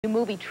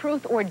Movie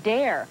Truth or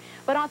Dare,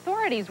 but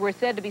authorities were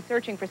said to be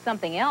searching for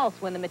something else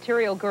when the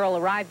Material Girl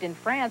arrived in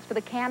France for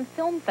the Cannes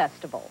Film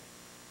Festival.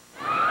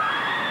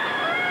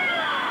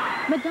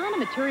 Madonna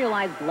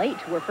materialized late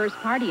to her first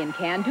party in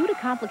Cannes due to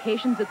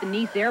complications at the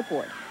Nice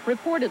airport.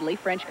 Reportedly,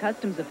 French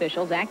customs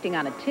officials acting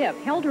on a tip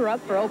held her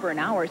up for over an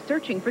hour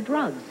searching for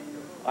drugs.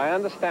 I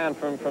understand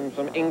from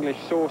some English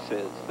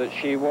sources that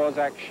she was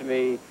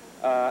actually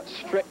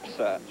strip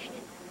searched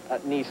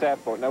at Nice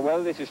airport. Now,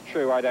 whether this is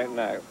true, I don't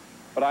know.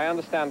 But I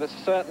understand that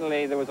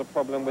certainly there was a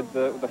problem with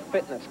the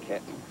fitness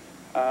kit.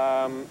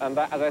 And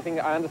that, as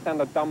I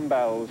understand the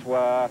dumbbells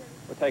were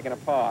taken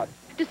apart.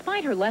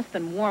 Despite her less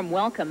than warm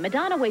welcome,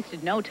 Madonna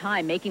wasted no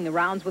time making the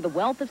rounds with a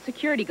wealth of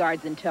security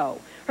guards in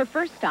tow. Her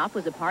first stop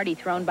was a party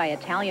thrown by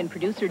Italian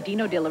producer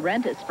Dino De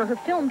Laurentiis for her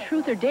film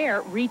Truth or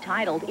Dare,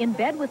 retitled In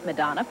Bed with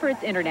Madonna for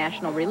its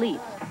international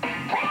release.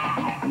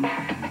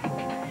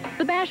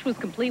 The bash was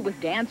complete with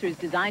dancers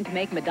designed to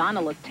make Madonna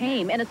look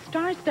tame, and a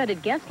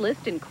star-studded guest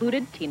list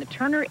included Tina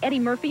Turner, Eddie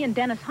Murphy, and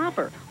Dennis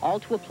Hopper,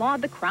 all to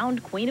applaud the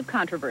crowned queen of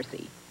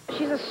controversy.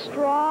 She's a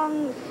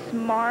strong,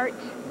 smart,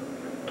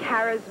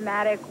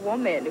 charismatic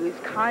woman who's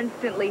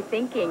constantly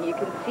thinking. You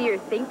can see her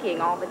thinking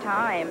all the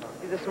time.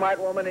 She's a smart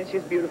woman and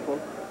she's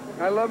beautiful.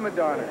 I love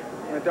Madonna.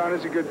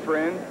 Madonna's a good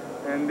friend,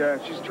 and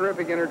she's a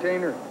terrific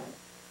entertainer.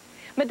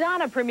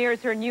 Madonna premieres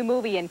her new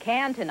movie in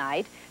Cannes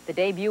tonight. The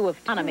debut of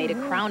Madonna made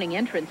a crowning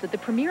entrance at the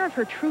premiere of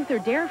her Truth or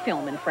Dare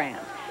film in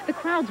France. The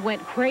crowds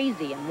went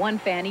crazy, and one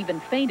fan even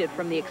fainted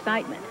from the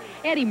excitement.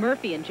 Eddie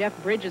Murphy and Jeff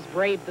Bridges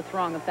braved the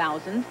throng of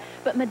thousands,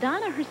 but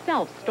Madonna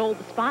herself stole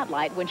the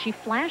spotlight when she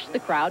flashed the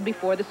crowd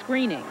before the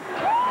screening.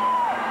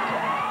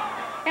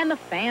 And the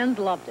fans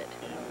loved it.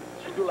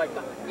 She do like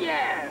that,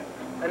 yeah,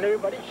 and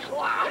everybody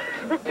clapped.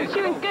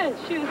 She was good.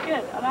 She was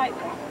good. I liked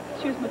her.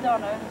 She was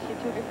Madonna, and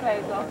she took her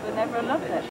clothes off, and everyone loved it.